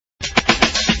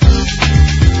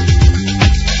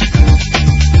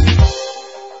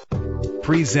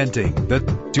Presenting the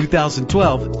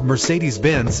 2012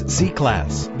 Mercedes-Benz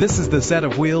C-Class. This is the set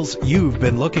of wheels you've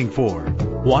been looking for.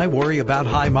 Why worry about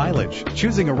high mileage?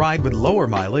 Choosing a ride with lower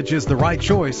mileage is the right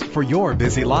choice for your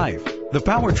busy life. The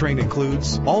powertrain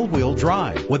includes all-wheel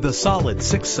drive with a solid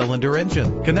 6-cylinder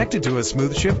engine connected to a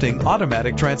smooth shifting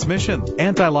automatic transmission.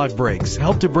 Anti-lock brakes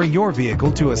help to bring your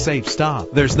vehicle to a safe stop.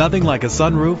 There's nothing like a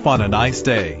sunroof on a nice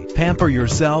day. Pamper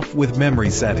yourself with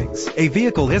memory settings. A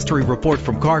vehicle history report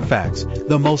from Carfax,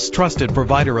 the most trusted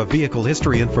provider of vehicle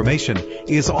history information,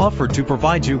 is offered to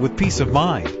provide you with peace of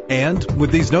mind. And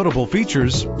with these notable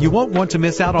features, you won't want to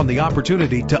miss out on the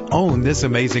opportunity to own this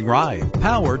amazing ride.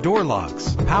 Power door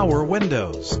locks, power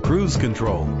windows, cruise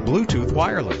control, Bluetooth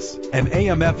wireless, an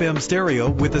AM/FM stereo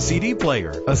with a CD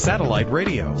player, a satellite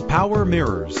radio, power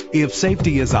mirrors. If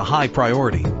safety is a high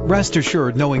priority, rest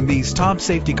assured knowing these top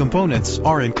safety components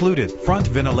are included: front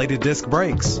ventilated disc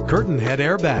brakes, curtain head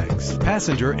airbags,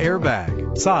 passenger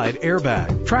airbag, side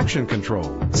airbag, traction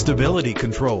control, stability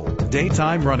control,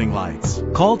 daytime running lights.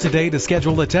 Call today to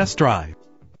schedule a test drive.